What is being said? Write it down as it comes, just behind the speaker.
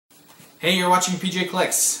Hey, you're watching PJ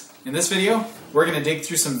Clicks. In this video, we're going to dig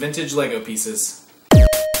through some vintage Lego pieces.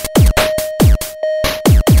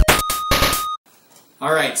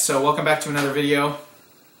 Alright, so welcome back to another video.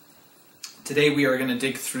 Today we are going to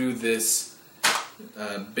dig through this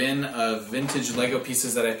bin of vintage Lego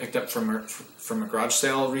pieces that I picked up from a garage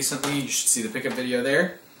sale recently. You should see the pickup video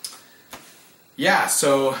there. Yeah,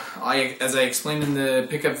 so as I explained in the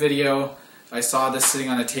pickup video, I saw this sitting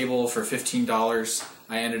on a table for $15.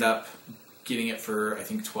 I ended up getting it for, I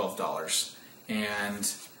think, $12. And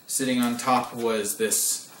sitting on top was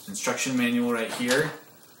this instruction manual right here.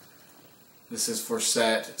 This is for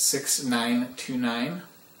set 6929.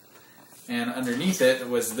 And underneath it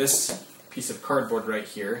was this piece of cardboard right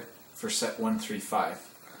here for set 135.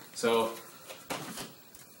 So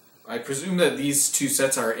I presume that these two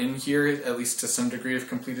sets are in here, at least to some degree of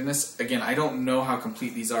completeness. Again, I don't know how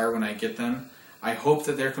complete these are when I get them. I hope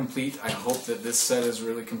that they're complete. I hope that this set is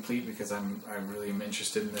really complete because I really am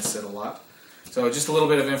interested in this set a lot. So just a little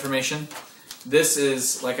bit of information. This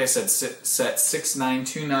is, like I said, set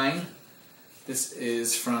 6929. This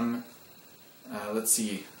is from, let's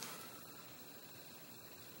see.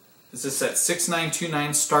 This is set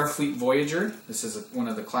 6929 Starfleet Voyager. This is one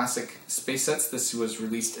of the classic space sets. This was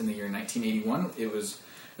released in the year 1981. It was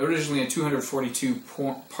originally a 242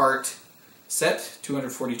 part set,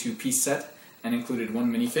 242 piece set, and included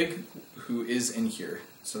one minifig who is in here.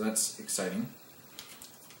 So that's exciting.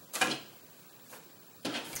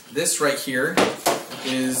 This right here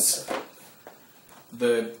is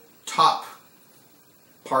the top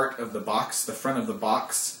part of the box, the front of the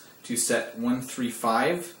box to set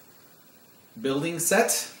 135. Building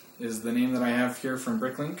set is the name that I have here from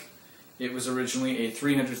Bricklink. It was originally a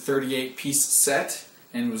 338 piece set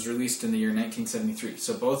and was released in the year 1973.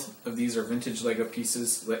 So both of these are vintage Lego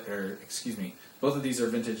pieces, both of these are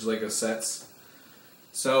vintage Lego sets.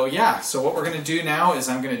 So yeah, so what we're going to do now is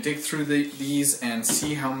I'm going to dig through these and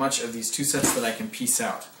see how much of these two sets that I can piece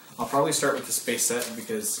out. I'll probably start with the space set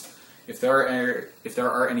because if there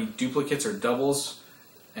are any duplicates or doubles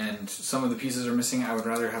and some of the pieces are missing, I would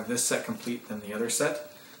rather have this set complete than the other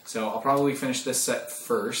set. So I'll probably finish this set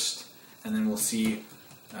first and then we'll see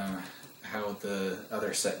how the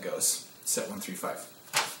other set goes, set 135.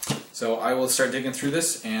 So I will start digging through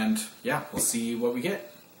this and yeah, we'll see what we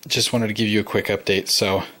get. Just wanted to give you a quick update.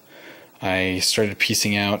 So I started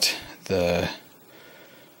piecing out the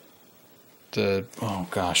oh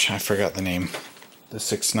gosh, I forgot the name. The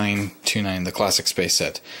 6929, the classic space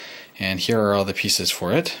set. And here are all the pieces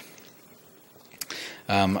for it.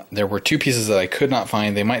 There were two pieces that I could not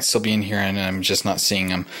find. They might still be in here and I'm just not seeing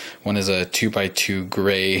them. One is a 2x2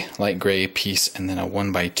 gray, light gray piece, and then a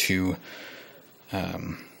 1x2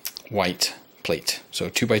 white plate. So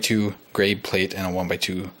 2x2 gray plate and a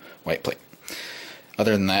 1x2 white plate.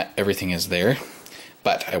 Other than that, everything is there.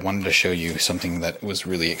 But I wanted to show you something that was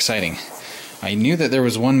really exciting. I knew that there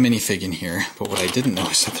was one minifig in here, but what I didn't know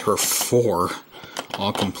is that there were four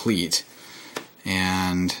all complete.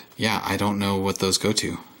 And yeah, I don't know what those go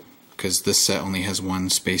to because this set only has one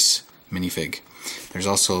space minifig. There's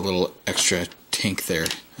also a little extra tank there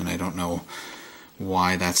and I don't know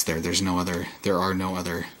why that's there. There are no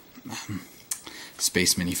other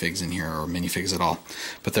space minifigs in here, or minifigs at all.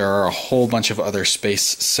 But there are a whole bunch of other space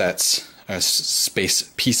sets,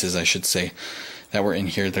 space pieces I should say, that were in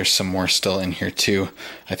here. There's some more still in here too.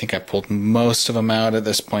 I think I pulled most of them out at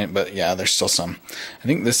this point, but yeah, there's still some. I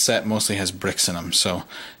think this set mostly has bricks in them, so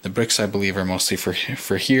the bricks I believe are mostly for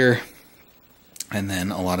here, and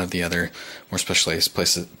then a lot of the other more specialized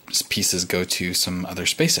pieces go to some other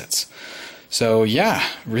space sets. So yeah,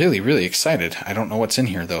 really excited. I don't know what's in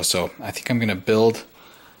here though, so I think I'm gonna build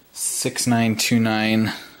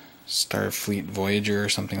 6929 Starfleet Voyager or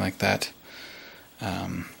something like that.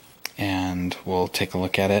 And we'll take a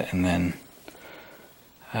look at it and then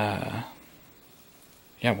yeah,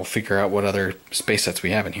 we'll figure out what other space sets we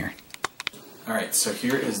have in here. Alright, so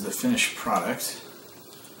here is the finished product.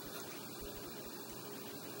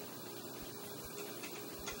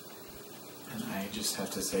 And I just have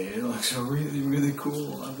to say, it looks really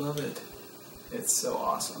cool. I love it. It's so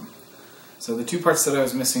awesome. So the two parts that I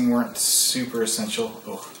was missing weren't super essential.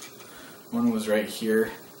 Oh, one was right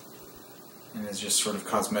here and is just sort of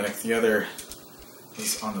cosmetic. The other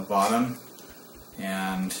is on the bottom,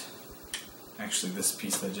 and actually this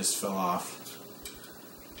piece that just fell off,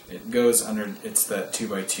 it goes under, it's that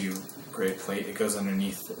 2x2 gray plate, it goes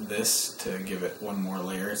underneath this to give it one more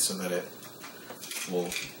layer so that it will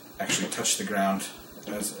actually touch the ground.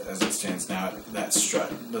 As it stands now, that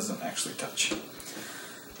strut doesn't actually touch.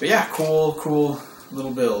 But yeah, cool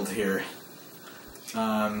little build here.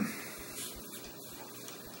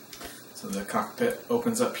 So the cockpit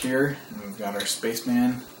opens up here, and we've got our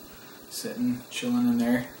spaceman sitting, chilling in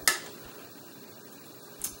there.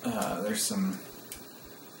 There's some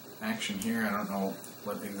action here. I don't know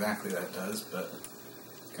what exactly that does, but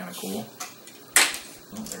kind of cool.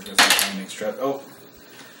 Oh, there goes the landing strut. Oh!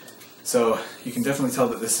 So you can definitely tell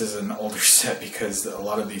that this is an older set because a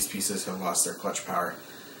lot of these pieces have lost their clutch power.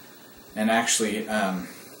 And actually,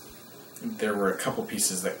 there were a couple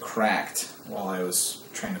pieces that cracked while I was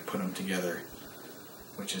trying to put them together,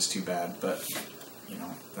 which is too bad, but you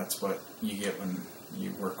know, that's what you get when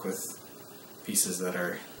you work with pieces that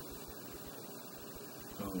are,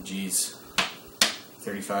 oh geez,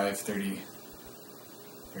 35, 30,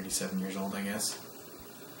 37 years old, I guess.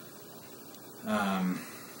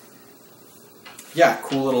 Yeah,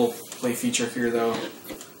 cool little play feature here though.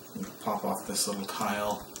 You pop off this little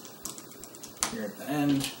tile here at the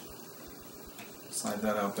end, slide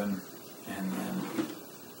that open, and then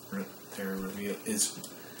right there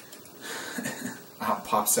out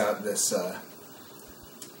pops out this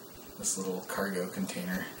this little cargo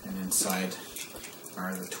container, and inside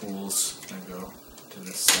are the tools that go to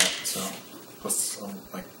this set. So plus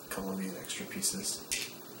like a couple of these extra pieces.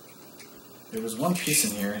 There was one piece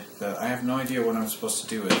in here that I have no idea what I'm supposed to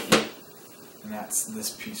do with, and that's this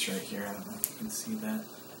piece right here. I don't know if you can see that.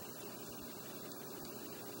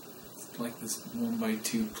 It's like this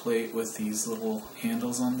 1x2 plate with these little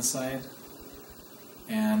handles on the side,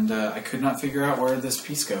 and I could not figure out where this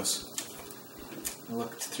piece goes. I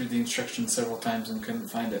looked through the instructions several times and couldn't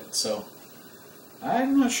find it, so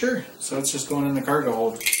I'm not sure. So it's just going in the cargo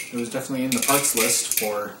hold. It was definitely in the parts list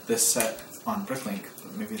for this set on Bricklink,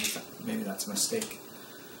 but maybe that's a mistake.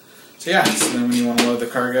 So yeah, so then when you want to load the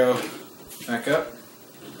cargo back up,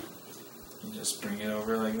 you just bring it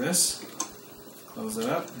over like this, close it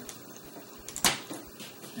up,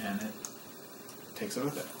 and it takes it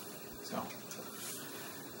with it.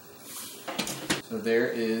 So there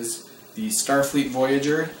is the Starfleet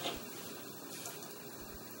Voyager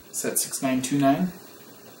set 6929,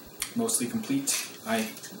 mostly complete.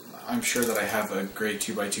 I'm sure that I have a gray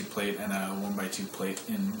 2x2 plate and a 1x2 plate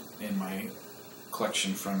in my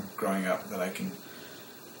collection from growing up that I can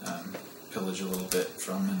pillage a little bit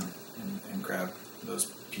from and grab those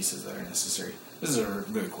pieces that are necessary. This is a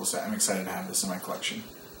really cool set. I'm excited to have this in my collection.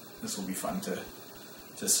 This will be fun to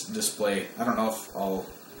just display. I don't know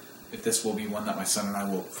if this will be one that my son and I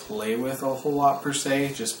will play with a whole lot per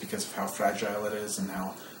se, just because of how fragile it is and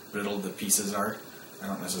how brittle the pieces are. I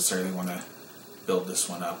don't necessarily want to build this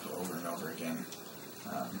one up over and over again,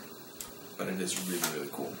 but it is really, really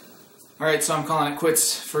cool. Alright, so I'm calling it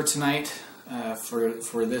quits for tonight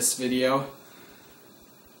for this video,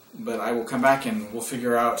 but I will come back and we'll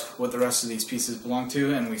figure out what the rest of these pieces belong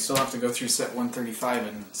to, and we still have to go through set 135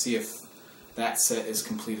 and see if that set is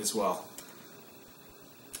complete as well.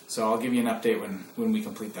 So I'll give you an update when we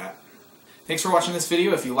complete that. Thanks for watching this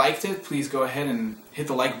video. If you liked it, please go ahead and hit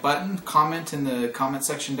the like button, comment in the comment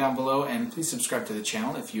section down below, and please subscribe to the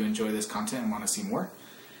channel if you enjoy this content and want to see more.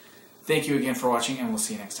 Thank you again for watching, and we'll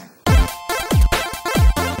see you next time.